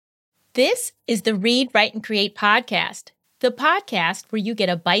This is the Read, Write, and Create podcast, the podcast where you get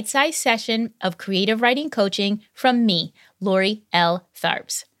a bite-sized session of creative writing coaching from me, Lori L.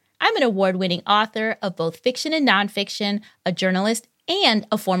 Tharps. I'm an award-winning author of both fiction and nonfiction, a journalist, and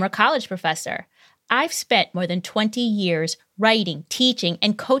a former college professor. I've spent more than 20 years writing, teaching,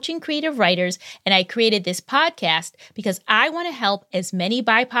 and coaching creative writers, and I created this podcast because I want to help as many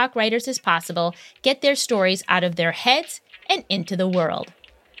BIPOC writers as possible get their stories out of their heads and into the world.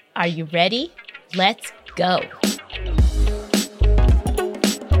 Are you ready? Let's go.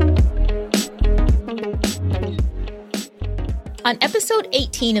 On episode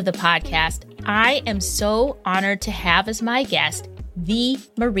 18 of the podcast, I am so honored to have as my guest the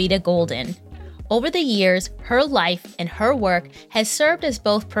Marita Golden. Over the years, her life and her work has served as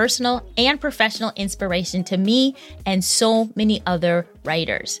both personal and professional inspiration to me and so many other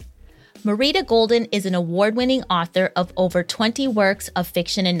writers. Marita Golden is an award-winning author of over 20 works of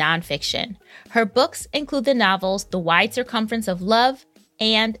fiction and nonfiction. Her books include the novels The Wide Circumference of Love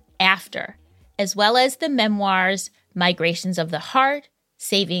and After, as well as the memoirs Migrations of the Heart,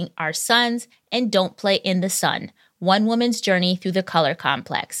 Saving Our Sons, and Don't Play in the Sun, One Woman's Journey Through the Color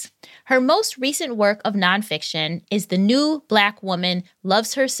Complex. Her most recent work of nonfiction is The New Black Woman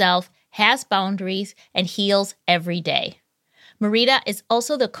Loves Herself, Has Boundaries, and Heals Every Day. Marita is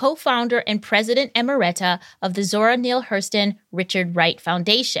also the co-founder and president emerita of the Zora Neale Hurston Richard Wright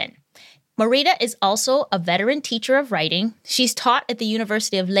Foundation. Marita is also a veteran teacher of writing. She's taught at the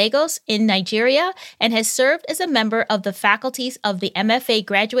University of Lagos in Nigeria and has served as a member of the faculties of the MFA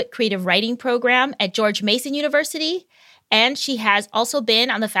Graduate Creative Writing Program at George Mason University. And she has also been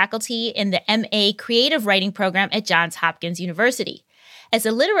on the faculty in the MA Creative Writing Program at Johns Hopkins University. As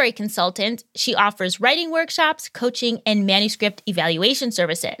a literary consultant, she offers writing workshops, coaching, and manuscript evaluation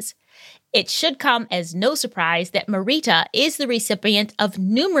services. It should come as no surprise that Marita is the recipient of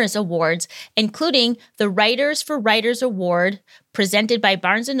numerous awards, including the Writers for Writers Award, presented by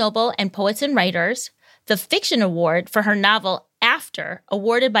Barnes & Noble and Poets and Writers, the Fiction Award for her novel After,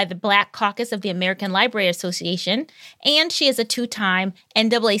 awarded by the Black Caucus of the American Library Association, and she is a two-time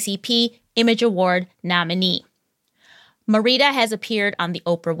NAACP Image Award nominee. Marita has appeared on The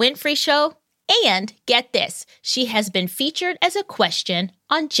Oprah Winfrey Show, and get this, she has been featured as a question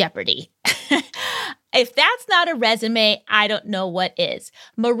on Jeopardy! If that's not a resume, I don't know what is.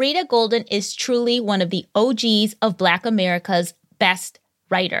 Marita Golden is truly one of the OGs of Black America's best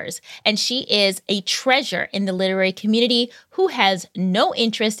writers, and she is a treasure in the literary community who has no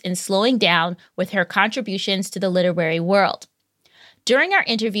interest in slowing down with her contributions to the literary world. During our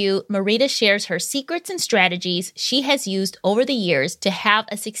interview, Marita shares her secrets and strategies she has used over the years to have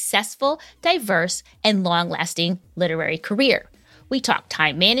a successful, diverse, and long-lasting literary career. We talk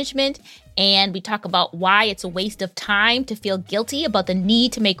time management, and we talk about why it's a waste of time to feel guilty about the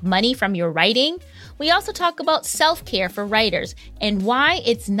need to make money from your writing. We also talk about self-care for writers and why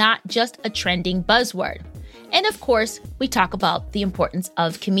it's not just a trending buzzword. And of course, we talk about the importance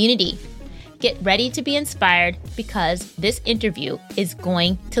of community. Get ready to be inspired because this interview is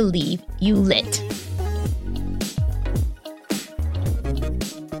going to leave you lit.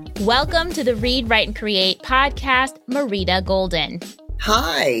 Welcome to the Read, Write, and Create podcast, Marita Golden.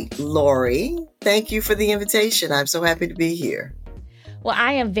 Hi, Lori. Thank you for the invitation. I'm so happy to be here. Well,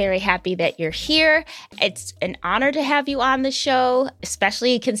 I am very happy that you're here. It's an honor to have you on the show,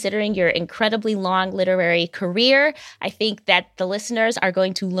 especially considering your incredibly long literary career. I think that the listeners are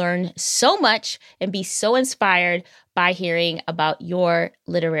going to learn so much and be so inspired by hearing about your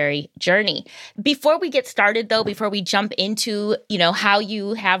literary journey. Before we get started, though, before we jump into, how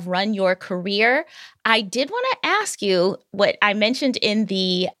you have run your career, I did want to ask you what I mentioned in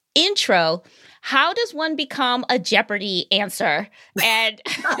the intro. How does one become a Jeopardy answer? And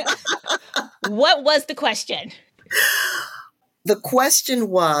what was the question? The question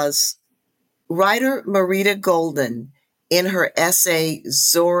was, writer Marita Golden, in her essay,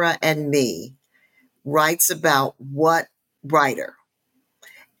 Zora and Me, writes about what writer?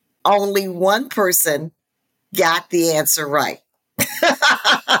 Only one person got the answer right.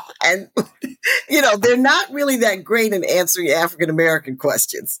 And, they're not really that great in answering African-American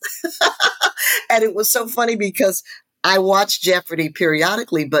questions. And it was so funny because I watch Jeopardy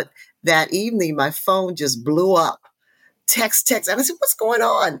periodically, but that evening my phone just blew up. Text. And I said, what's going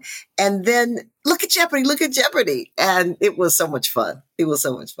on? And then look at Jeopardy. And it was so much fun.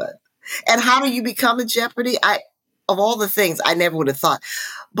 And how do you become a Jeopardy? Of all the things, I never would have thought.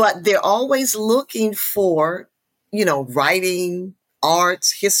 But they're always looking for, writing,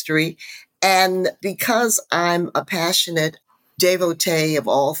 arts, history. And because I'm a passionate devotee of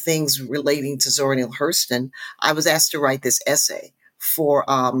all things relating to Zora Neale Hurston, I was asked to write this essay for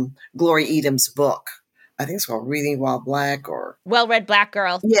Gloria Edom's book. I think it's called Reading While Black, or Well-read Black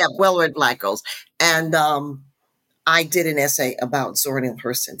girl. yeah, Well-Read Black Girls. And I did an essay about Zora Neale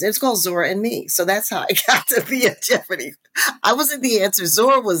Hurston. It's called Zora and Me. So that's how I got to be at Jeopardy. I wasn't the answer.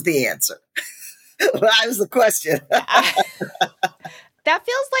 Zora was the answer. That was the question. That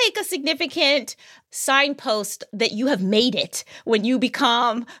feels like a significant signpost that you have made it when you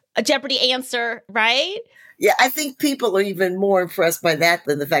become a Jeopardy answer, right? Yeah, I think people are even more impressed by that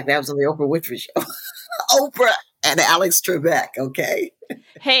than the fact that I was on the Oprah Winfrey Show. Oprah and Alex Trebek, okay?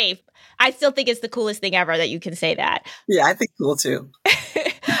 Hey, I still think it's the coolest thing ever that you can say that. Yeah, I think cool too.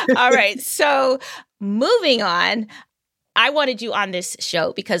 All right, so moving on. I wanted you on this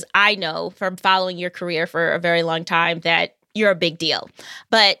show because I know from following your career for a very long time that you're a big deal.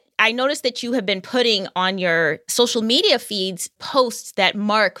 But I noticed that you have been putting on your social media feeds posts that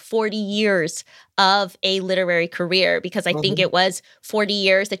mark 40 years of a literary career, because I think it was 40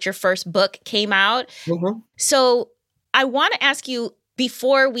 years that your first book came out. So I want to ask you,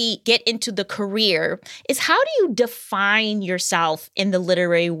 before we get into the career, is how do you define yourself in the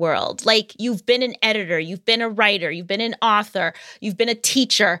literary world? Like, you've been an editor, you've been a writer, you've been an author, you've been a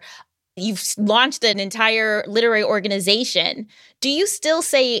teacher. You've launched an entire literary organization. Do you still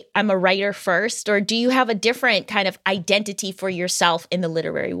say I'm a writer first, or do you have a different kind of identity for yourself in the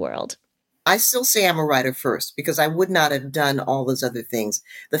literary world? I still say I'm a writer first, because I would not have done all those other things.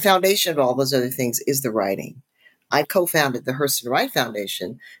 The foundation of all those other things is the writing. I co-founded the Hurston Wright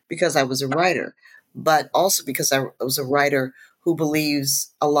Foundation because I was a writer, but also because I was a writer who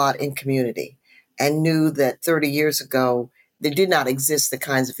believes a lot in community and knew that 30 years ago, there did not exist the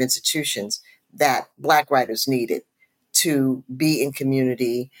kinds of institutions that Black writers needed to be in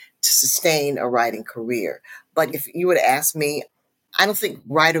community, to sustain a writing career. But if you were to ask me, I don't think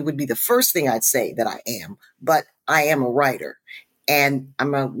writer would be the first thing I'd say that I am, but I am a writer. And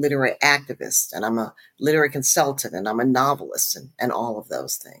I'm a literary activist, and I'm a literary consultant, and I'm a novelist, and all of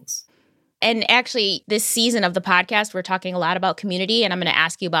those things. And actually, this season of the podcast, we're talking a lot about community, and I'm going to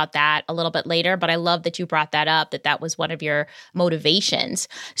ask you about that a little bit later. But I love that you brought that up, that was one of your motivations.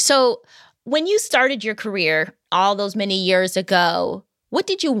 So when you started your career all those many years ago, what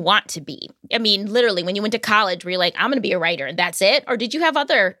did you want to be? I mean, literally, when you went to college, were you like, I'm going to be a writer and that's it? Or did you have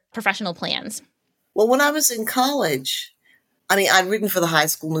other professional plans? Well, when I was in college, I'd written for the high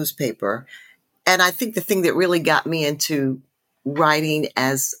school newspaper. And I think the thing that really got me into writing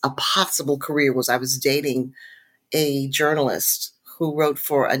as a possible career was I was dating a journalist who wrote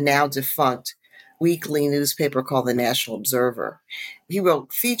for a now defunct weekly newspaper called the National Observer. He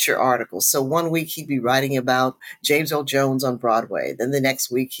wrote feature articles. So one week he'd be writing about James Earl Jones on Broadway. Then the next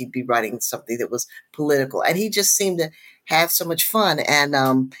week he'd be writing something that was political. And he just seemed to have so much fun.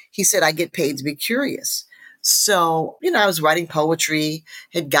 And he said, I get paid to be curious. So, I was writing poetry,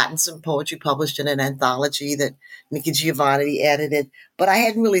 had gotten some poetry published in an anthology that Nikki Giovanni edited, but I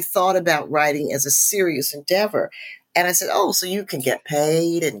hadn't really thought about writing as a serious endeavor. And I said, oh, so you can get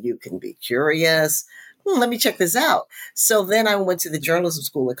paid and you can be curious. Let me check this out. So then I went to the journalism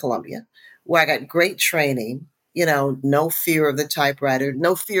school at Columbia, where I got great training, no fear of the typewriter,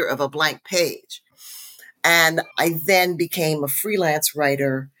 no fear of a blank page. And I then became a freelance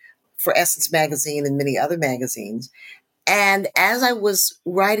writer for Essence Magazine and many other magazines. And as I was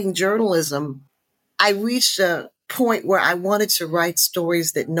writing journalism, I reached a point where I wanted to write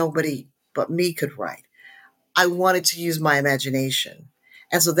stories that nobody but me could write. I wanted to use my imagination.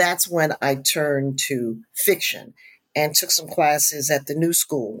 And so that's when I turned to fiction and took some classes at the New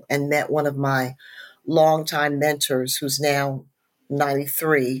School and met one of my longtime mentors, who's now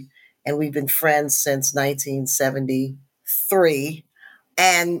 93. And we've been friends since 1973.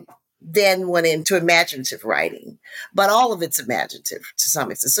 And then went into imaginative writing, but all of it's imaginative to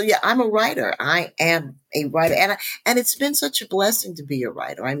some extent. So yeah, I'm a writer. I am a writer. And it's been such a blessing to be a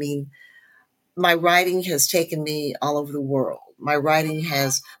writer. My writing has taken me all over the world. My writing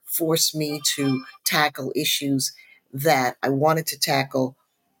has forced me to tackle issues that I wanted to tackle,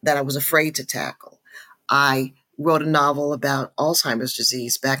 that I was afraid to tackle. I wrote a novel about Alzheimer's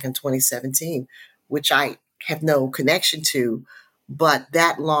disease back in 2017, which I have no connection to, but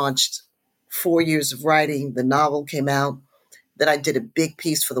that launched 4 years of writing. The novel came out. Then I did a big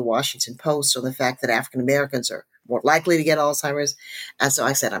piece for the Washington Post on the fact that African Americans are more likely to get Alzheimer's. And so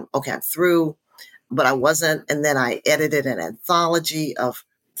I said, I'm through, but I wasn't. And then I edited an anthology of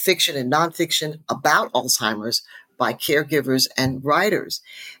fiction and nonfiction about Alzheimer's by caregivers and writers.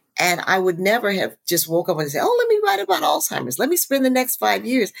 And I would never have just woke up and said, oh, let me write about Alzheimer's. Let me spend the next 5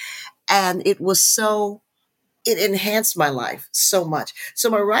 years. And it enhanced my life so much. So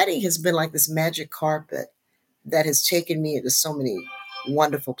my writing has been like this magic carpet that has taken me into so many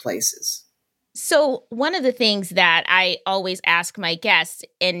wonderful places. So, one of the things that I always ask my guests,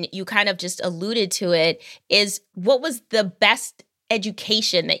 and you kind of just alluded to it, is what was the best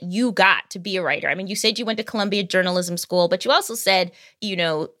education that you got to be a writer? I mean, you said you went to Columbia Journalism School, but you also said,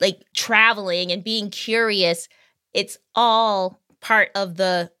 like traveling and being curious, it's all part of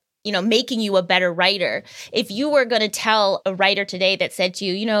the, making you a better writer. If you were going to tell a writer today that said to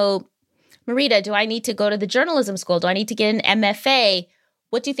you, Marita, do I need to go to the journalism school? Do I need to get an MFA?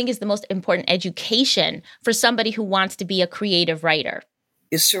 What do you think is the most important education for somebody who wants to be a creative writer?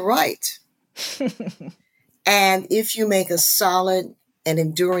 Is to write. And if you make a solid and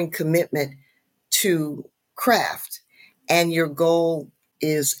enduring commitment to craft and your goal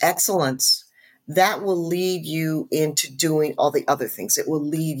is excellence, that will lead you into doing all the other things. It will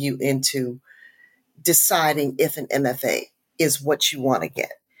lead you into deciding if an MFA is what you want to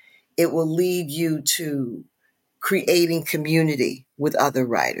get. It will lead you to creating community with other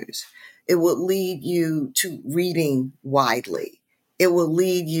writers. It will lead you to reading widely. It will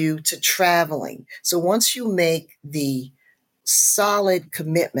lead you to traveling. So once you make the solid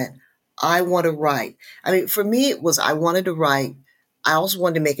commitment, I want to write. I mean, for me, it was I wanted to write. I also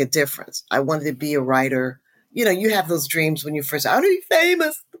wanted to make a difference. I wanted to be a writer. You have those dreams when you first, I want to be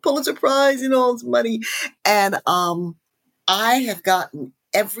famous, the Pulitzer Prize, all this money. And I have gotten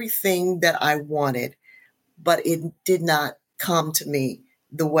everything that I wanted, but it did not come to me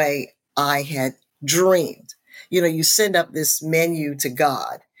the way I had dreamed. You send up this menu to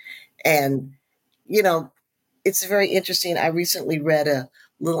God, and, it's very interesting. I recently read a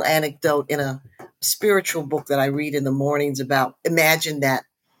little anecdote in a spiritual book that I read in the mornings about imagine that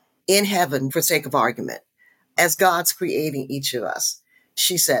in heaven, for sake of argument, as God's creating each of us,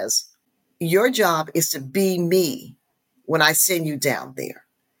 she says, your job is to be me when I send you down there.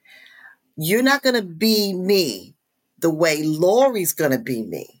 You're not going to be me the way Lori's going to be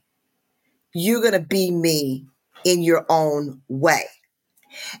me. You're going to be me in your own way.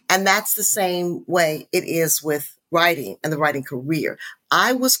 And that's the same way it is with writing and the writing career.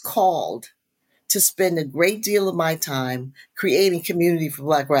 I was called to spend a great deal of my time creating community for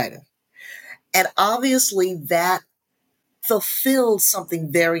Black writers. And obviously that fulfilled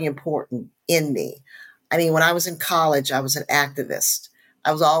something very important in me. I mean, when I was in college, I was an activist.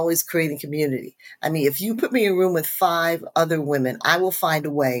 I was always creating community. I mean, if you put me in a room with 5 other women, I will find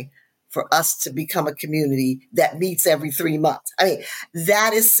a way for us to become a community that meets every 3 months. I mean,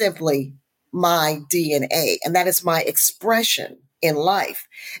 that is simply my DNA, and that is my expression in life.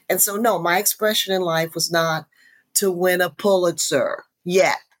 And so, no, my expression in life was not to win a Pulitzer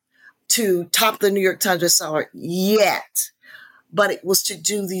yet, to top the New York Times bestseller yet, but it was to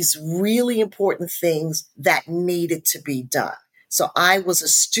do these really important things that needed to be done. So I was a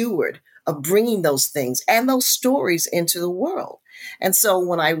steward of bringing those things and those stories into the world. And so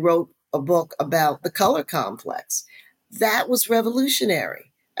when I wrote a book about the color complex, that was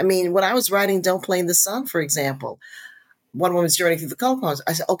revolutionary. I mean, when I was writing Don't Play in the Sun, for example, One Woman's Journey Through the Color Complex,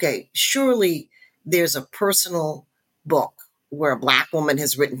 I said, okay, surely there's a personal book where a Black woman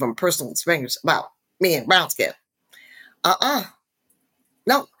has written from personal experience about me and brown skin.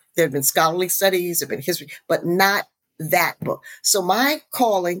 No, there have been scholarly studies, there have been history, but not that book. So my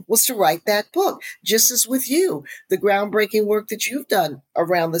calling was to write that book, just as with you, the groundbreaking work that you've done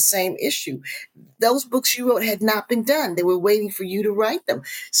around the same issue. Those books you wrote had not been done. They were waiting for you to write them.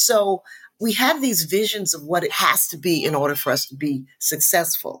 So we have these visions of what it has to be in order for us to be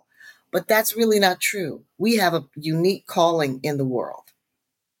successful. But that's really not true. We have a unique calling in the world.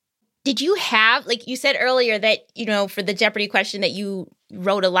 Did you have, like you said earlier that, for the Jeopardy question that you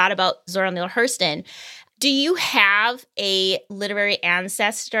wrote a lot about Zora Neale Hurston, do you have a literary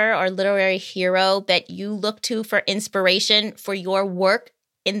ancestor or literary hero that you look to for inspiration for your work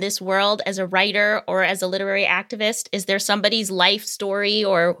in this world as a writer or as a literary activist? Is there somebody's life story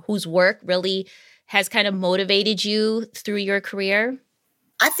or whose work really has kind of motivated you through your career?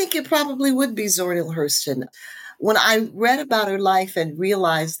 I think it probably would be Zora Neale Hurston. When I read about her life and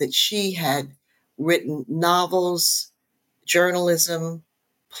realized that she had written novels, journalism,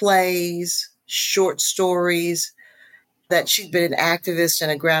 plays, short stories, that she'd been an activist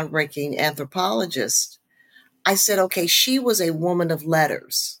and a groundbreaking anthropologist, I said, okay, she was a woman of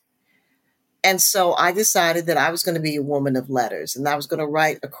letters. And so I decided that I was going to be a woman of letters and I was going to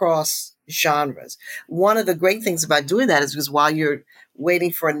write across genres. One of the great things about doing that is because while you're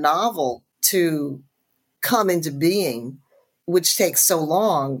waiting for a novel to come into being, which takes so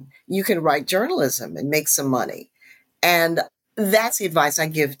long, you can write journalism and make some money. And that's the advice I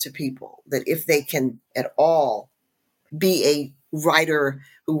give to people, that if they can at all be a writer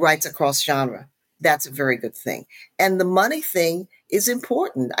who writes across genre, that's a very good thing. And the money thing is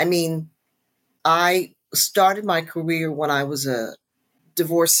important. I mean, I started my career when I was a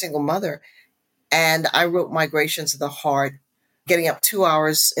divorced single mother, and I wrote Migrations of the Heart, getting up 2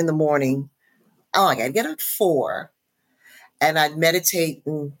 hours in the morning. Oh, I got to get up at 4, and I'd meditate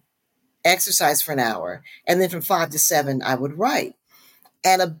and exercise for an hour. And then from 5 to 7, I would write.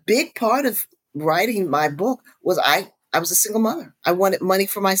 And a big part of writing my book was I was a single mother. I wanted money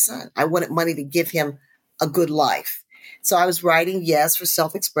for my son. I wanted money to give him a good life. So I was writing, yes, for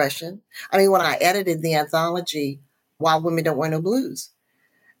self-expression. I mean, when I edited the anthology, Wild Women Don't Wear No Blues,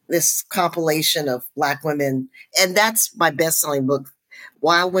 this compilation of Black women, and that's my best-selling book,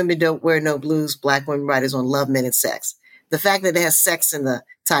 Wild Women Don't Wear No Blues, Black Women Writers on Love, Men, and Sex. The fact that it has sex in the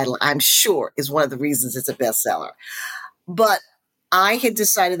title, I'm sure, is one of the reasons it's a bestseller. But I had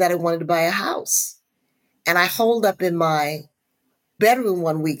decided that I wanted to buy a house. And I holed up in my bedroom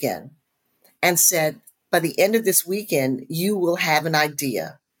one weekend and said, by the end of this weekend, you will have an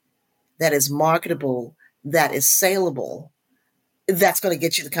idea that is marketable, that is saleable, that's going to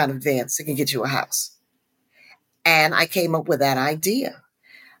get you the kind of advance that can get you a house. And I came up with that idea.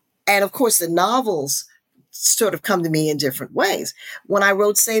 And of course, the novels sort of come to me in different ways. When I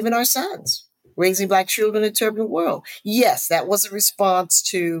wrote Saving Our Sons, Raising Black Children in a Turbulent World, yes, that was a response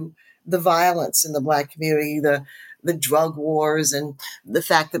to the violence in the Black community, the drug wars, and the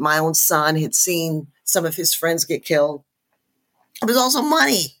fact that my own son had seen some of his friends get killed. It was also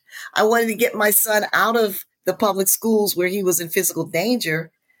money. I wanted to get my son out of the public schools where he was in physical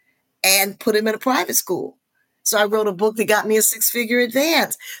danger and put him in a private school. So I wrote a book that got me a 6-figure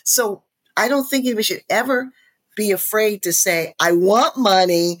advance. So I don't think we should ever be afraid to say, I want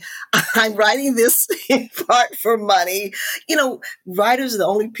money. I'm writing this in part for money. You know, writers are the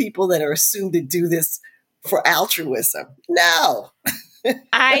only people that are assumed to do this for altruism. No.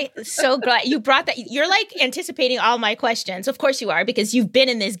 I so glad you brought that. You're like anticipating all my questions. Of course you are, because you've been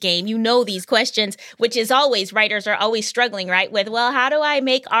in this game. You know these questions, which is always, writers are always struggling, right? With, well, how do I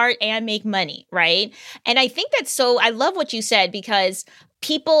make art and make money, right? And I think that's so, I love what you said, because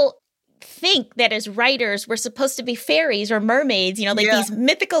people think that as writers, we're supposed to be fairies or mermaids, you know, like these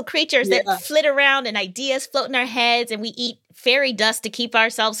mythical creatures that flit around and ideas float in our heads and we eat fairy dust to keep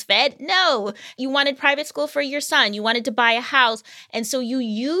ourselves fed. No, you wanted private school for your son. You wanted to buy a house. And so you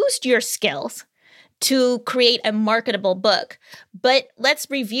used your skills to create a marketable book. But let's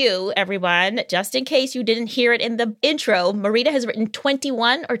review, everyone, just in case you didn't hear it in the intro. Marita has written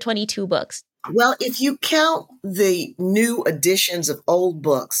 21 or 22 books. Well, if you count the new editions of old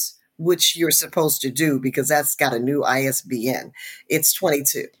books, which you're supposed to do because that's got a new ISBN, it's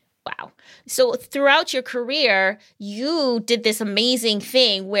 22. Wow. So throughout your career, you did this amazing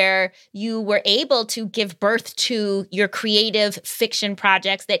thing where you were able to give birth to your creative fiction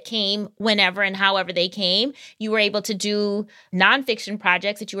projects that came whenever and however they came. You were able to do nonfiction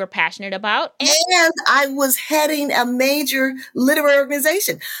projects that you were passionate about. And I was heading a major literary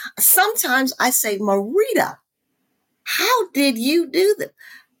organization. Sometimes I say, Marita, how did you do this?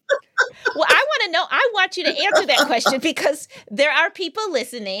 Well, I want to know, I want you to answer that question because there are people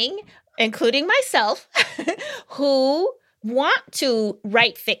listening, including myself, who want to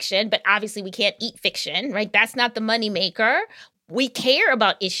write fiction, but obviously we can't eat fiction, right? That's not the moneymaker. We care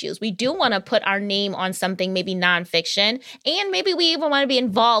about issues. We do want to put our name on something, maybe nonfiction, and maybe we even want to be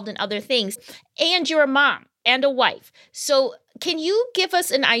involved in other things. And you're a mom and a wife. So can you give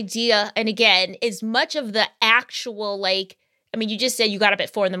us an idea? And again, as much of the actual, you just said you got up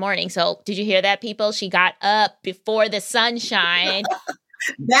at 4 a.m. So did you hear that, people? She got up before the sunshine.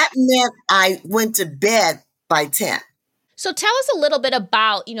 That meant I went to bed by 10. So tell us a little bit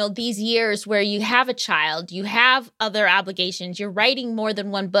about, these years where you have a child, you have other obligations, you're writing more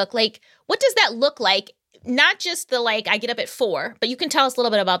than one book. Like, what does that look like? Not just the, I get up at 4, but you can tell us a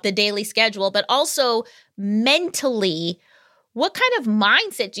little bit about the daily schedule, but also mentally, what kind of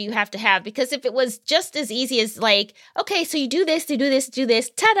mindset do you have to have? Because if it was just as easy as okay, so you do this,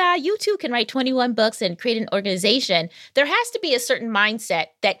 ta-da, you too can write 21 books and create an organization. There has to be a certain mindset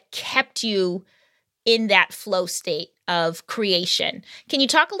that kept you in that flow state of creation. Can you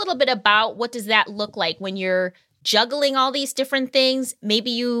talk a little bit about what does that look like when you're juggling all these different things?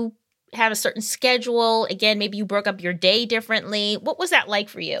 Maybe you have a certain schedule. Again, maybe you broke up your day differently. What was that like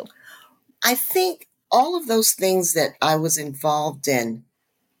for you? I think all of those things that I was involved in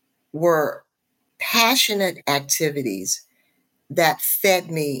were passionate activities that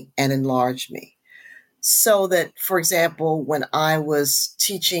fed me and enlarged me. So that, for example, when I was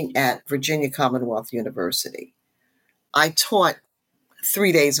teaching at Virginia Commonwealth University, I taught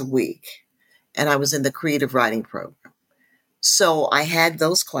 3 days a week, and I was in the creative writing program. So I had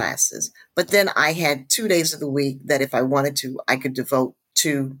those classes, but then I had 2 days of the week that if I wanted to, I could devote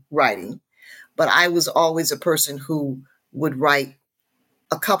to writing. But I was always a person who would write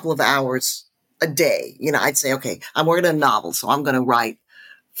a couple of hours a day. I'd say, okay, I'm working on a novel, so I'm going to write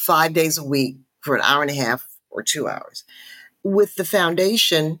 5 days a week for an hour and a half or 2 hours. With the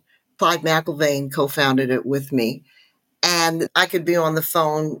foundation, Clyde McIlvaine co-founded it with me. And I could be on the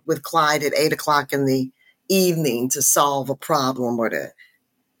phone with Clyde at 8 o'clock in the evening to solve a problem or to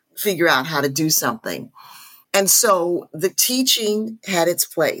figure out how to do something. And so the teaching had its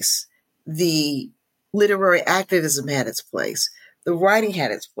place. The literary activism had its place. The writing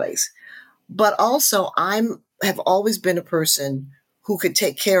had its place. But also have always been a person who could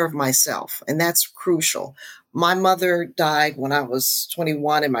take care of myself. And that's crucial. My mother died when I was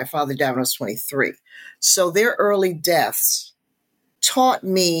 21 and my father died when I was 23. So their early deaths taught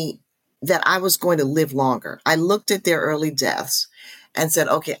me that I was going to live longer. I looked at their early deaths and said,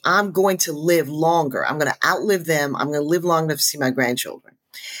 okay, I'm going to live longer. I'm going to outlive them. I'm going to live long enough to see my grandchildren.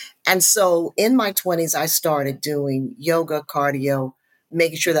 And so in my 20s, I started doing yoga, cardio,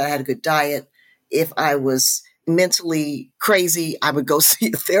 making sure that I had a good diet. If I was mentally crazy, I would go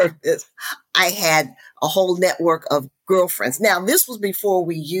see a therapist. I had a whole network of girlfriends. Now, this was before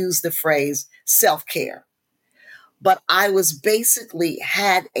we used the phrase self-care, but I was basically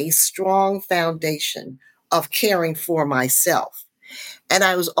had a strong foundation of caring for myself. And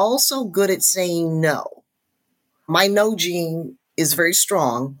I was also good at saying no. My no gene is very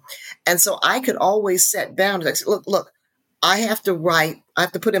strong. And so I could always set boundaries. I said, look, I have to write. I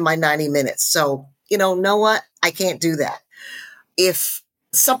have to put in my 90 minutes. So, know what? I can't do that. If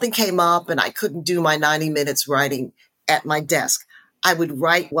something came up and I couldn't do my 90 minutes writing at my desk, I would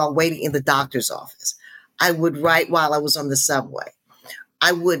write while waiting in the doctor's office. I would write while I was on the subway.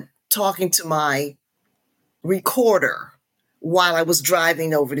 I would talking to my recorder while I was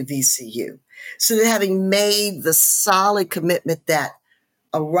driving over to VCU. So that having made the solid commitment that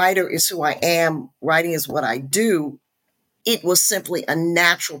a writer is who I am, writing is what I do, it was simply a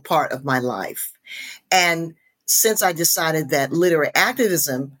natural part of my life. And since I decided that literary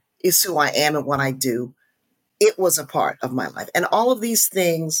activism is who I am and what I do, it was a part of my life. And all of these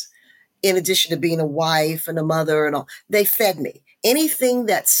things, in addition to being a wife and a mother and all, they fed me. Anything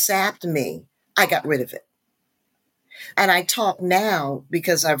that sapped me, I got rid of it. And I talk now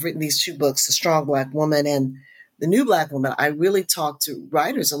because I've written these 2 books, The Strong Black Woman and The New Black Woman. I really talk to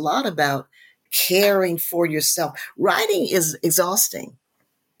writers a lot about caring for yourself. Writing is exhausting.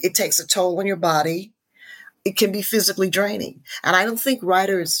 It takes a toll on your body. It can be physically draining. And I don't think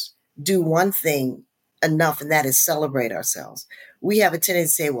writers do one thing enough, and that is celebrate ourselves. We have a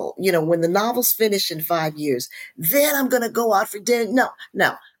tendency to say, well, when the novel's finished in 5 years, then I'm going to go out for dinner.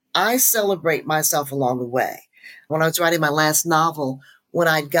 No. I celebrate myself along the way. When I was writing my last novel, when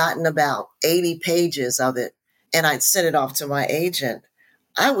I'd gotten about 80 pages of it and I'd sent it off to my agent,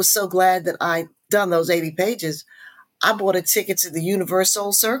 I was so glad that I'd done those 80 pages. I bought a ticket to the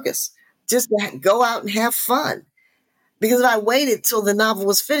Universal Circus just to go out and have fun. Because if I waited till the novel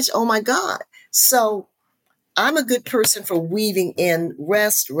was finished, oh my God. So I'm a good person for weaving in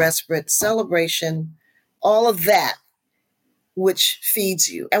rest, respite, celebration, all of that, which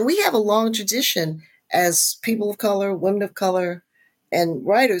feeds you. And we have a long tradition as people of color, women of color, and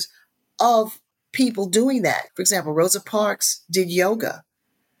writers of people doing that. For example, Rosa Parks did yoga.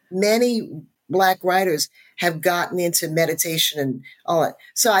 Many Black writers have gotten into meditation and all that.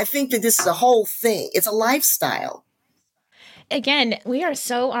 So I think that this is a whole thing. It's a lifestyle. Again, we are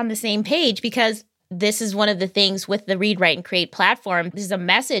so on the same page because this is one of the things with the Read, Write, and Create platform. This is a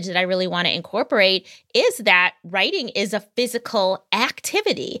message that I really want to incorporate is that writing is a physical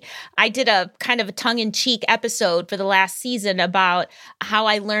activity. I did a kind of a tongue-in-cheek episode for the last season about how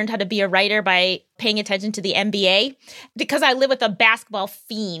I learned how to be a writer by paying attention to the NBA because I live with a basketball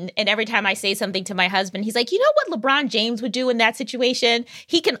fiend. And every time I say something to my husband, he's like, you know what LeBron James would do in that situation?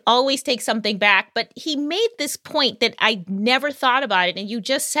 He can always take something back. But he made this point that I never thought about it. And you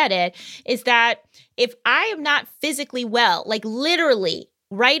just said it, is that if I am not physically well, like literally,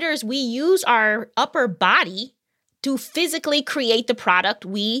 writers, we use our upper body to physically create the product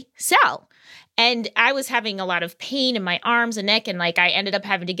we sell. And I was having a lot of pain in my arms and neck, and I ended up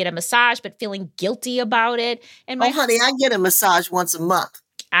having to get a massage, but feeling guilty about it. And honey, I get a massage once a month.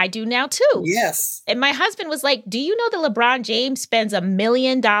 I do now too. Yes. And my husband was like, do you know that LeBron James spends $1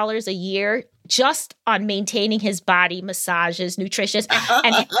 million a year just on maintaining his body, massages, nutritious?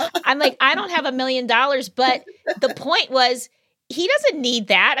 And I'm like, I don't have $1 million, but the point was, he doesn't need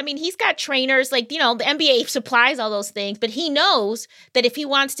that. I mean, he's got trainers like, the NBA supplies all those things, but he knows that if he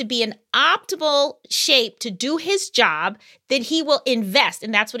wants to be in optimal shape to do his job, then he will invest.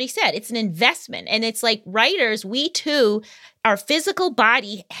 And that's what he said. It's an investment. And it's like writers, we too, our physical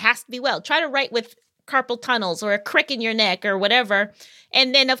body has to be well. Try to write with carpal tunnels or a crick in your neck or whatever.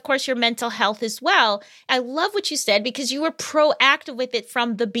 And then, of course, your mental health as well. I love what you said because you were proactive with it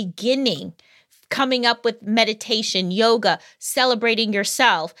from the beginning, coming up with meditation, yoga, celebrating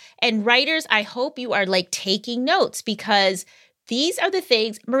yourself. And writers, I hope you are like taking notes because these are the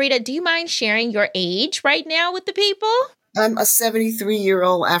things. Marita, do you mind sharing your age right now with the people? I'm a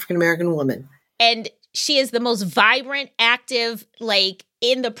 73-year-old African-American woman. And she is the most vibrant, active, like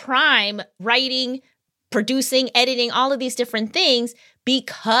in the prime, writing, producing, editing, all of these different things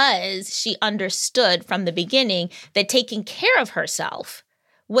because she understood from the beginning that taking care of herself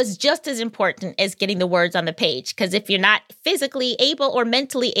was just as important as getting the words on the page. Because if you're not physically able or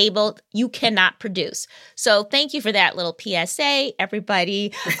mentally able, you cannot produce. So thank you for that little PSA,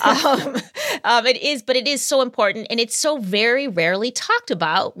 everybody. It is so important. And it's so very rarely talked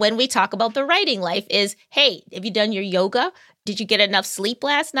about when we talk about the writing life is, hey, have you done your yoga? Did you get enough sleep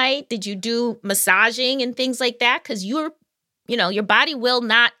last night? Did you do massaging and things like that? Because your body will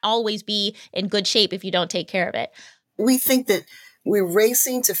not always be in good shape if you don't take care of it. We think that we're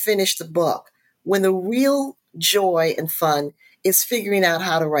racing to finish the book when the real joy and fun is figuring out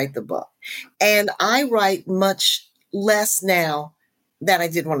how to write the book. And I write much less now than I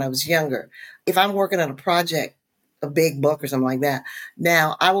did when I was younger. If I'm working on a project, a big book or something like that,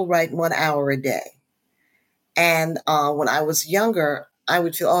 now I will write 1 hour a day. And when I was younger, I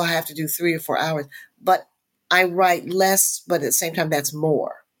would feel, I have to do 3 or 4 hours. But I write less, but at the same time, that's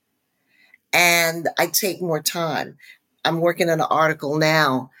more. And I take more time. I'm working on an article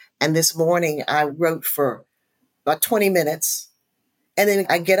now, and this morning I wrote for about 20 minutes, and then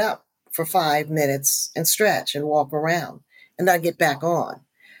I get up for 5 minutes and stretch and walk around, and then I get back on.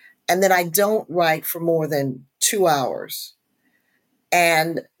 And then I don't write for more than 2 hours.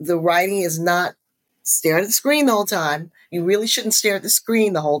 And the writing is not stare at the screen the whole time. You really shouldn't stare at the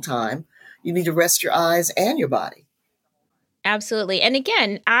screen the whole time. You need to rest your eyes and your body. Absolutely. And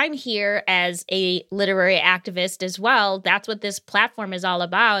again, I'm here as a literary activist as well. That's what this platform is all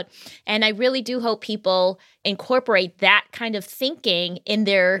about. And I really do hope people incorporate that kind of thinking in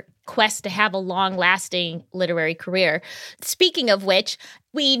their quest to have a long-lasting literary career. Speaking of which,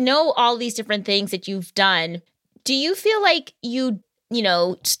 we know all these different things that you've done. Do you feel like you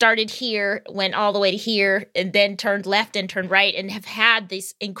started here, went all the way to here, and then turned left and turned right and have had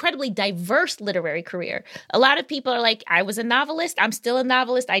this incredibly diverse literary career? A lot of people are like, I was a novelist, I'm still a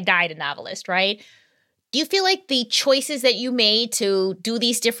novelist, I died a novelist, right? Do you feel like the choices that you made to do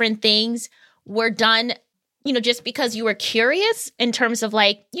these different things were done, just because you were curious in terms of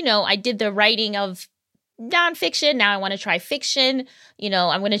like, I did the writing of nonfiction, now I want to try fiction,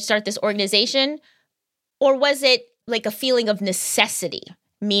 I'm going to start this organization? Or was it like a feeling of necessity,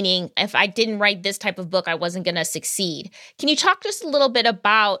 meaning if I didn't write this type of book, I wasn't going to succeed? Can you talk just a little bit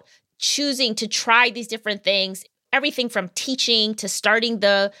about choosing to try these different things, everything from teaching to starting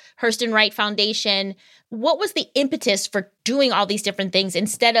the Hurston Wright Foundation? What was the impetus for doing all these different things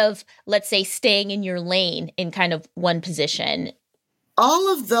instead of, let's say, staying in your lane in kind of one position?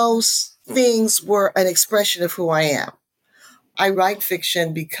 All of those things were an expression of who I am. I write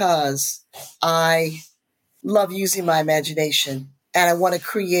fiction because I love using my imagination, and I want to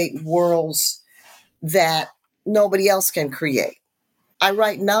create worlds that nobody else can create. I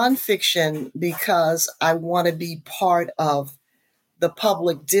write nonfiction because I want to be part of the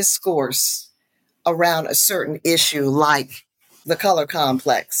public discourse around a certain issue like the color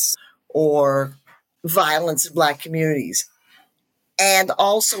complex or violence in Black communities. And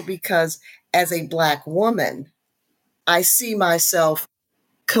also because as a Black woman, I see myself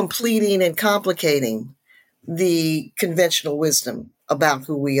completing and complicating the conventional wisdom about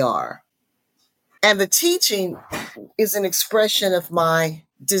who we are. And the teaching is an expression of my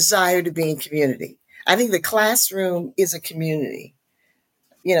desire to be in community. I think the classroom is a community.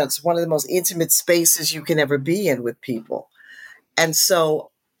 It's one of the most intimate spaces you can ever be in with people. And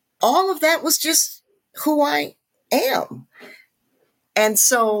so all of that was just who I am. And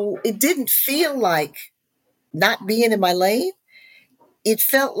so it didn't feel like not being in my lane. It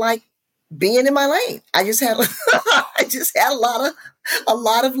felt like being in my lane. I just had a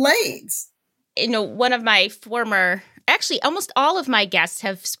lot of lanes. One of my almost all of my guests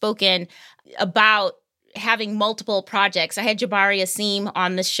have spoken about having multiple projects. I had Jabari Asim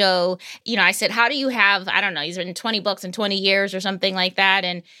on the show. I said, how do you have, I don't know, he's written 20 books in 20 years or something like that.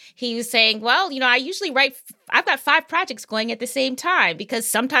 And he was saying, well, I usually I've got 5 projects going at the same time because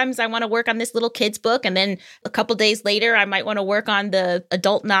sometimes I want to work on this little kid's book. And then a couple days later, I might want to work on the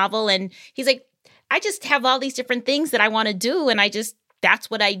adult novel. And he's like, I just have all these different things that I want to do. And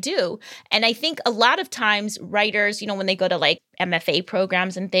that's what I do. And I think a lot of times writers, when they go to like MFA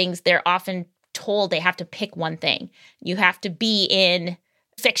programs and things, they're often told they have to pick one thing. You have to be in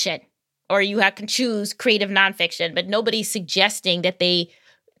fiction or you can choose creative nonfiction, but nobody's suggesting that they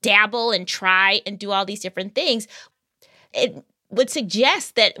dabble and try and do all these different things. It would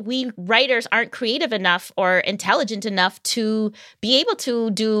suggest that we writers aren't creative enough or intelligent enough to be able to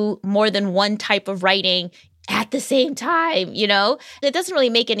do more than one type of writing at the same time, It doesn't really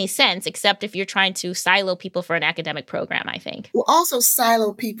make any sense, except if you're trying to silo people for an academic program, I think. Well, also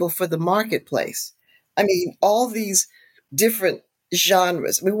silo people for the marketplace. I mean, all these different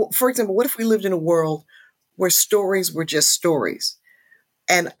genres. I mean, for example, what if we lived in a world where stories were just stories?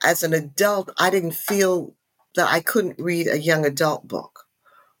 And as an adult, I didn't feel that I couldn't read a young adult book.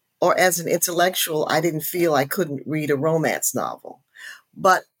 Or as an intellectual, I didn't feel I couldn't read a romance novel.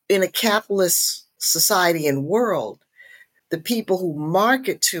 But in a capitalist society and world, the people who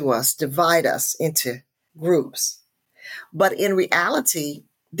market to us divide us into groups. But in reality,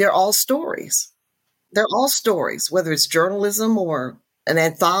 they're all stories. They're all stories, whether it's journalism or an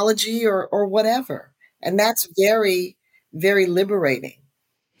anthology or whatever. And that's very, very liberating.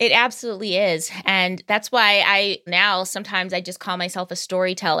 It absolutely is. And that's why sometimes I just call myself a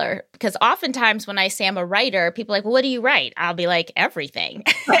storyteller, because oftentimes when I say I'm a writer, people are like, well, what do you write? I'll be like, everything.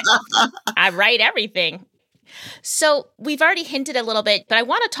 I write everything. So we've already hinted a little bit, but I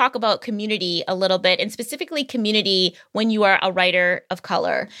want to talk about community a little bit, and specifically community when you are a writer of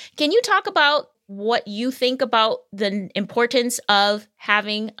color. Can you talk about what you think about the importance of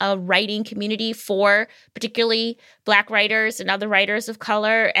having a writing community for particularly Black writers and other writers of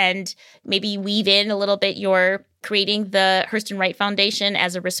color, and maybe weave in a little bit your creating the Hurston Wright Foundation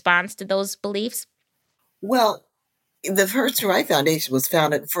as a response to those beliefs? Well, the Hurston Wright Foundation was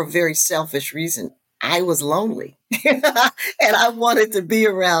founded for a very selfish reason. I was lonely and I wanted to be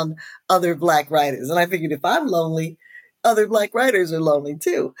around other Black writers. And I figured if I'm lonely, other Black writers are lonely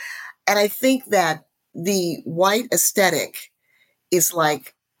too. And I think that the white aesthetic is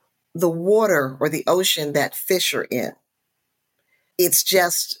like the water or the ocean that fish are in. It's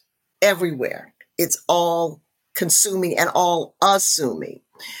just everywhere. It's all consuming and all assuming.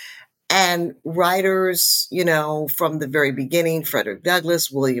 And writers, from the very beginning, Frederick Douglass,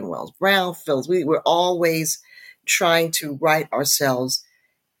 William Wells Brown, Phillips, we were always trying to write ourselves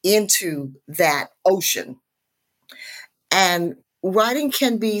into that ocean. And writing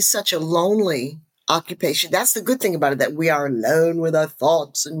can be such a lonely occupation. That's the good thing about it, that we are alone with our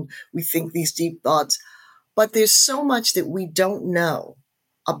thoughts and we think these deep thoughts. But there's so much that we don't know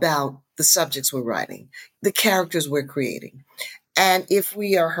about the subjects we're writing, the characters we're creating. And if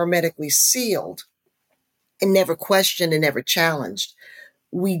we are hermetically sealed and never questioned and never challenged,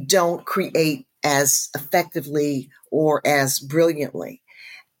 we don't create as effectively or as brilliantly.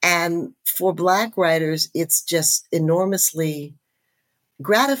 And for Black writers, it's just enormously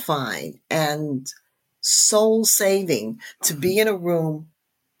gratifying and soul-saving to be in a room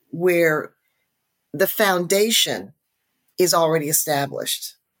where the foundation is already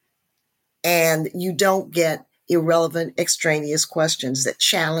established and you don't get irrelevant, extraneous questions that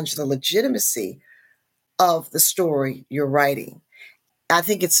challenge the legitimacy of the story you're writing. I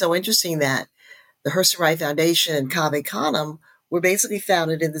think it's so interesting that the Hurston Wright Foundation and Cave Canem were basically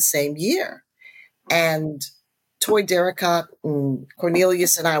founded in the same year. And Toy Derricott and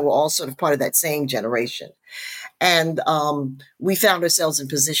Cornelius and I were all sort of part of that same generation. And we found ourselves in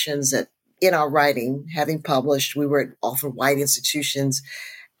positions that in our writing, having published, we were at often white institutions,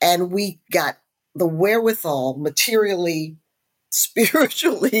 and we got the wherewithal materially,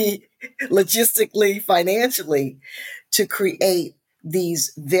 spiritually, logistically, financially to create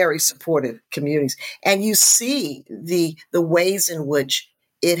these very supportive communities. And you see the ways in which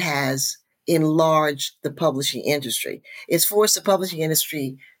it has enlarged the publishing industry. It's forced the publishing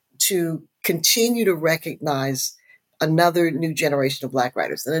industry to continue to recognize another new generation of Black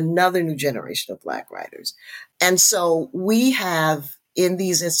writers and another new generation of Black writers. And so we have in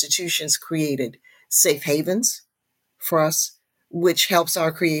these institutions created safe havens for us, which helps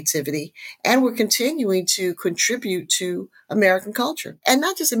our creativity. And we're continuing to contribute to American culture, and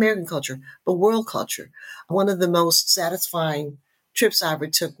not just American culture, but world culture. One of the most satisfying trips I ever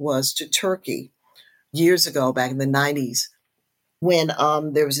took was to Turkey years ago, back in the 90s. when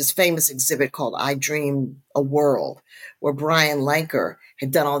there was this famous exhibit called I Dream a World, where Brian Lanker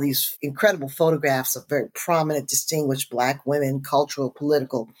had done all these incredible photographs of very prominent, distinguished Black women, cultural,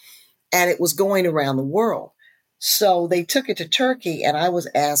 political, and it was going around the world. So they took it to Turkey, and I was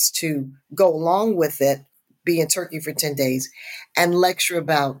asked to go along with it, be in Turkey for 10 days, and lecture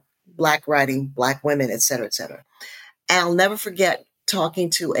about Black writing, Black women, et cetera, et cetera. And I'll never forget talking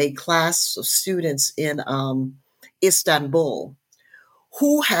to a class of students in Istanbul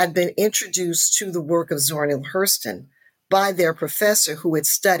who had been introduced to the work of Zora Neale Hurston by their professor who had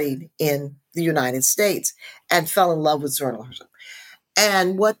studied in the United States and fell in love with Zora Neale Hurston.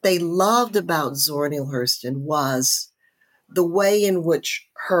 And what they loved about Zora Neale Hurston was the way in which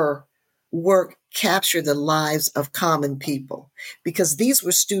her work captured the lives of common people, because these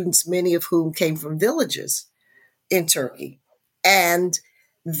were students, many of whom came from villages in Turkey. And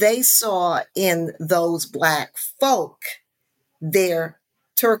they saw in those Black folk their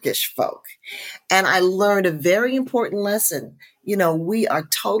Turkish folk. And I learned a very important lesson. We are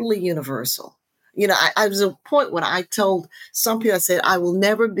totally universal. I was at a point when I told some people, I said, I will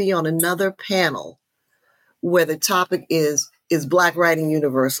never be on another panel where the topic is Black writing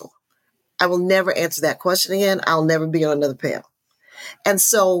universal? I will never answer that question again. I'll never be on another panel. And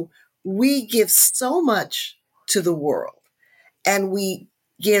so we give so much to the world, and we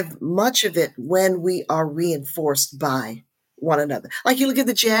give much of it when we are reinforced by one another. Like you look at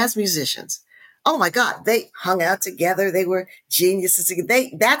the jazz musicians. Oh my God, they hung out together. They were geniuses.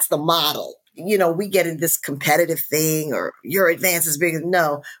 That's the model. We get in this competitive thing, or your advance is bigger.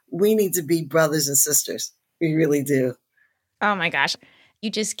 No, we need to be brothers and sisters. We really do. Oh my gosh. You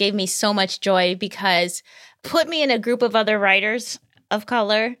just gave me so much joy, because put me in a group of other writers of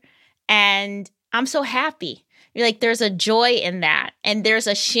color and I'm so happy. You're like, there's a joy in that, and there's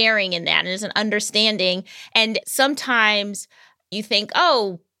a sharing in that, and there's an understanding. And sometimes you think,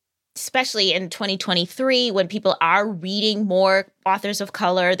 oh, especially in 2023, when people are reading more authors of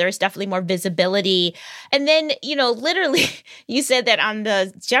color, there's definitely more visibility. And then, literally, you said that on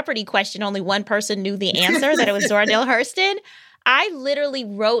the Jeopardy question, only one person knew the answer, that it was Zora Neale Hurston. I literally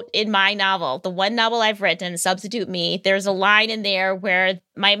wrote in my novel, the one novel I've written, Substitute Me, there's a line in there where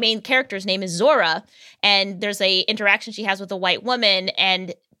my main character's name is Zora, and there's a interaction she has with a white woman,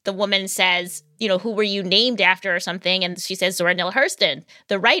 and the woman says, who were you named after or something? And she says, Zora Neale Hurston,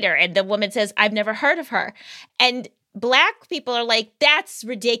 the writer. And the woman says, I've never heard of her. And Black people are like, that's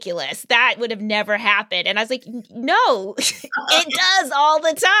ridiculous. That would have never happened. And I was like, no, it does all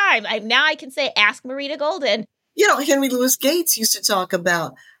the time. Now I can say, ask Marita Golden. Henry Louis Gates used to talk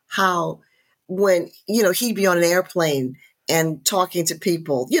about how when, he'd be on an airplane and talking to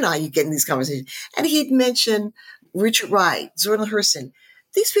people, how you get in these conversations, and he'd mention Richard Wright, Zora Neale Hurston.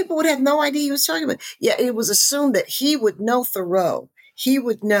 These people would have no idea he was talking about. Yeah, it was assumed that he would know Thoreau. He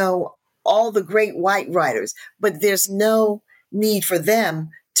would know all the great white writers, but there's no need for them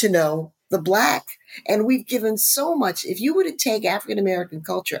to know the Black. And we've given so much. If you were to take African-American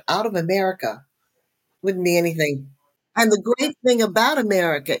culture out of America, wouldn't be anything. And the great thing about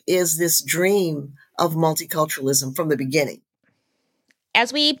America is this dream of multiculturalism from the beginning.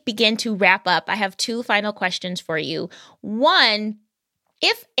 As we begin to wrap up, I have two final questions for you. One,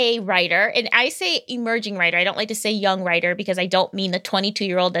 if a writer, and I say emerging writer, I don't like to say young writer because I don't mean the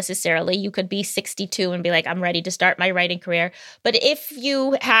 22-year-old necessarily. You could be 62 and be like, I'm ready to start my writing career. But if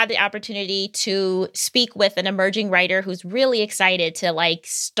you had the opportunity to speak with an emerging writer who's really excited to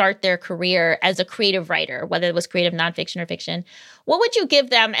start their career as a creative writer, whether it was creative nonfiction or fiction, what would you give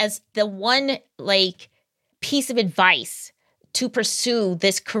them as the one piece of advice to pursue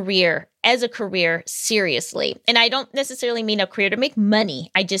this career as a career seriously? And I don't necessarily mean a career to make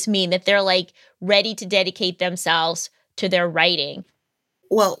money. I just mean that they're ready to dedicate themselves to their writing.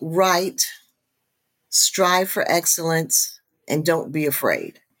 Well, write, strive for excellence, and don't be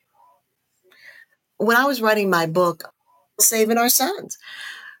afraid. When I was writing my book, Saving Our Sons,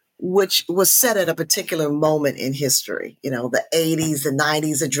 which was set at a particular moment in history, the 80s, the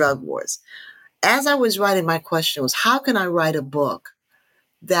 90s, the drug wars. As I was writing, my question was, how can I write a book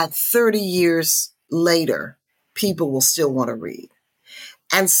that 30 years later, people will still want to read?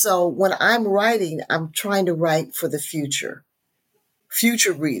 And so when I'm writing, I'm trying to write for the future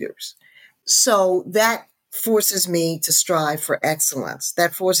readers. So that forces me to strive for excellence.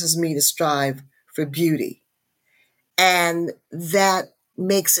 That forces me to strive for beauty. And that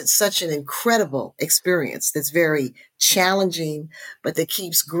makes it such an incredible experience that's very challenging, but that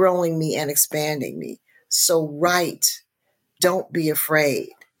keeps growing me and expanding me. So write, don't be afraid.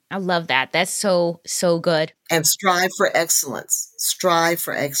 I love that. That's so, so good. And strive for excellence. Strive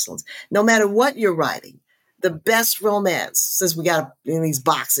for excellence. No matter what you're writing, the best romance, since we got in these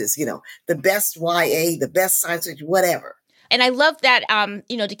boxes, the best YA, the best science fiction, whatever. And I love that,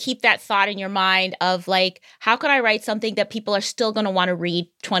 to keep that thought in your mind of like, how can I write something that people are still going to want to read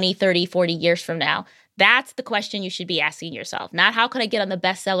 20, 30, 40 years from now? That's the question you should be asking yourself. Not how can I get on the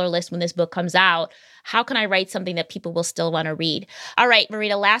bestseller list when this book comes out? How can I write something that people will still want to read? All right,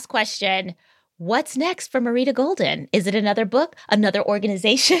 Marita, last question. What's next for Marita Golden? Is it another book, another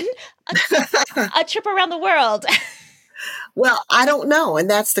organization, a trip around the world? Well, I don't know. And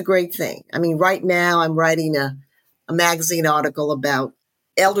that's the great thing. I mean, right now I'm writing a magazine article about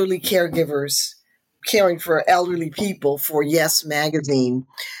elderly caregivers caring for elderly people for Yes Magazine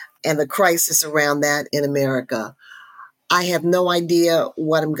and the crisis around that in America. I have no idea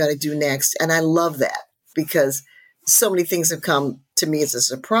what I'm going to do next. And I love that because so many things have come to me as a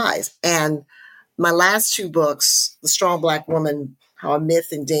surprise. And my last two books, The Strong Black Woman, How a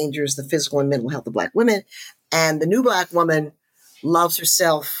Myth Endangers the Physical and Mental Health of Black Women, and The New Black Woman, Loves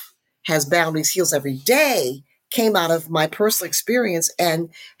Herself, Has Boundaries, Heals Every Day, came out of my personal experience and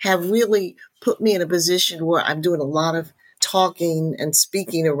have really put me in a position where I'm doing a lot of talking and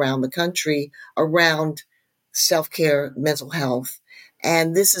speaking around the country around self-care, mental health.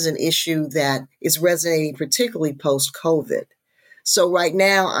 And this is an issue that is resonating particularly post-COVID. So right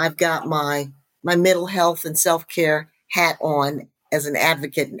now I've got my mental health and self-care hat on as an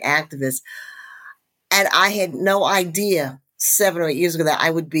advocate and activist. And I had no idea 7 or 8 years ago that I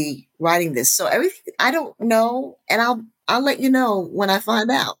would be writing this. So everything I don't know, and I'll let you know when I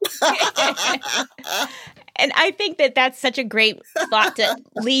find out. And I think that that's such a great thought to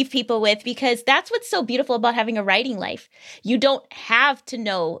leave people with, because that's what's so beautiful about having a writing life. You don't have to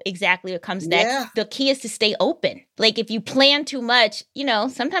know exactly what comes next. Yeah. The key is to stay open. Like if you plan too much,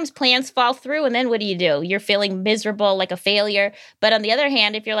 sometimes plans fall through and then what do? You're feeling miserable, like a failure. But on the other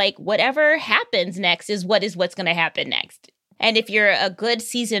hand, if you're like, whatever happens next is what's going to happen next. And if you're a good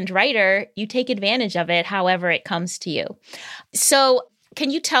seasoned writer, you take advantage of it however it comes to you. So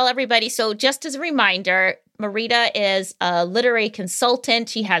can you tell everybody, so just as a reminder, Marita is a literary consultant.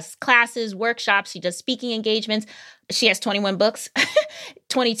 She has classes, workshops. She does speaking engagements. She has 21 books,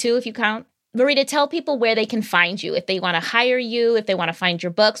 22 if you count. Marita, tell people where they can find you. If they want to hire you, if they want to find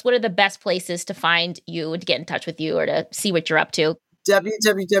your books, what are the best places to find you and to get in touch with you or to see what you're up to?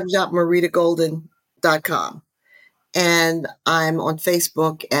 www.maritagolden.com. And I'm on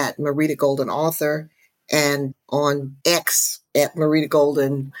Facebook at Marita Golden Author and on X at Marita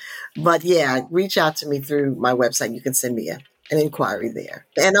Golden. But yeah, reach out to me through my website. You can send me an inquiry there.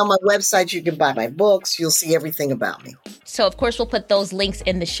 And on my website, you can buy my books. You'll see everything about me. So, of course, we'll put those links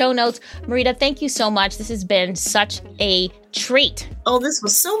in the show notes. Marita, thank you so much. This has been such a treat. Oh, this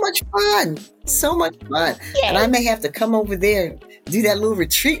was so much fun. So much fun. Yay. And I may have to come over there and do that little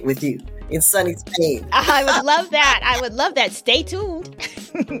retreat with you in sunny Spain. I would love that. I would love that. Stay tuned.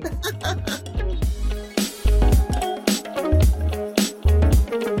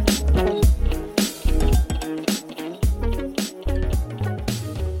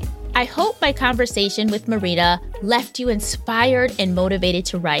 I hope my conversation with Marita left you inspired and motivated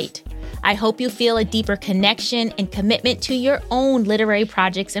to write. I hope you feel a deeper connection and commitment to your own literary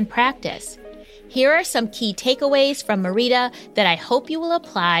projects and practice. Here are some key takeaways from Marita that I hope you will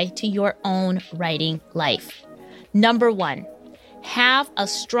apply to your own writing life. Number 1, have a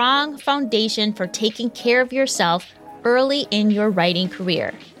strong foundation for taking care of yourself early in your writing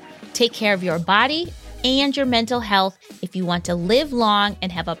career. Take care of your body and your mental health if you want to live long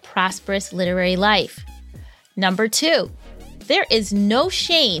and have a prosperous literary life. Number 2, there is no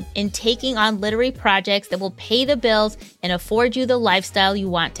shame in taking on literary projects that will pay the bills and afford you the lifestyle you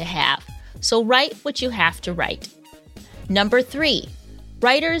want to have. So write what you have to write. Number 3,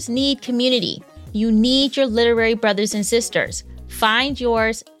 writers need community. You need your literary brothers and sisters. Find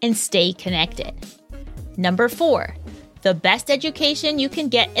yours and stay connected. Number 4, the best education you can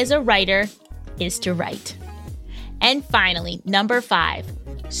get as a writer is to write. And finally, number 5,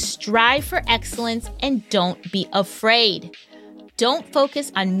 strive for excellence and don't be afraid. Don't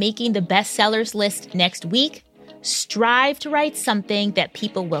focus on making the bestsellers list next week. Strive to write something that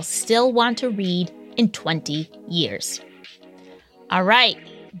people will still want to read in 20 years. All right,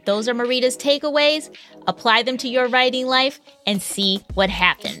 those are Marita's takeaways. Apply them to your writing life and see what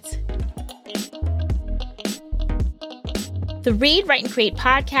happens. The Read, Write, and Create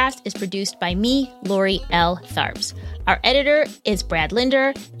podcast is produced by me, Lori L. Tharps. Our editor is Brad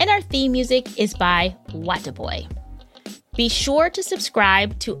Linder, and our theme music is by Wataboy. Be sure to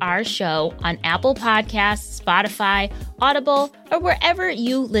subscribe to our show on Apple Podcasts, Spotify, Audible, or wherever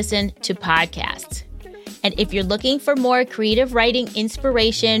you listen to podcasts. And if you're looking for more creative writing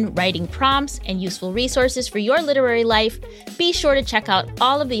inspiration, writing prompts, and useful resources for your literary life, be sure to check out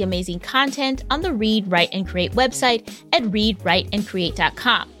all of the amazing content on the Read, Write, and Create website at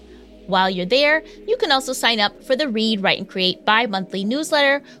readwriteandcreate.com. While you're there, you can also sign up for the Read, Write, and Create bi-monthly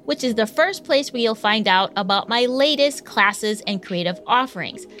newsletter, which is the first place where you'll find out about my latest classes and creative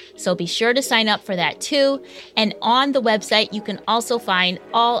offerings. So be sure to sign up for that too. And on the website, you can also find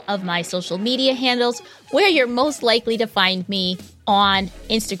all of my social media handles, where you're most likely to find me on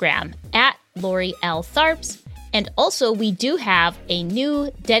Instagram at Lori L. Tharps. And also, we do have a new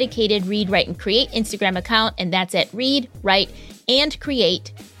dedicated Read, Write, and Create Instagram account, and that's at Read, Write, and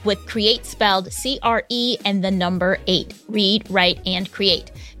Create, with create spelled C-R-E and the number 8. Read, Write, and Create.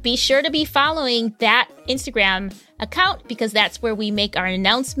 Be sure to be following that Instagram account, because that's where we make our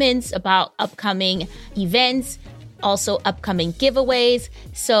announcements about upcoming events, also upcoming giveaways.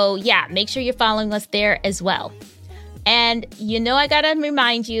 So yeah, make sure you're following us there as well. And I gotta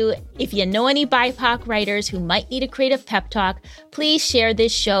remind you, if you know any BIPOC writers who might need a creative pep talk, please share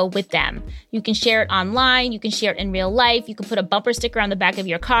this show with them. You can share it online, you can share it in real life, you can put a bumper sticker on the back of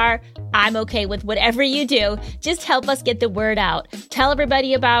your car. I'm okay with whatever you do. Just help us get the word out. Tell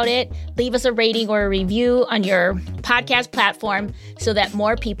everybody about it. Leave us a rating or a review on your podcast platform so that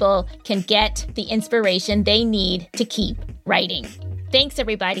more people can get the inspiration they need to keep writing. Thanks,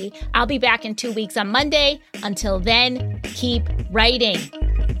 everybody. I'll be back in 2 weeks on Monday. Until then, keep writing.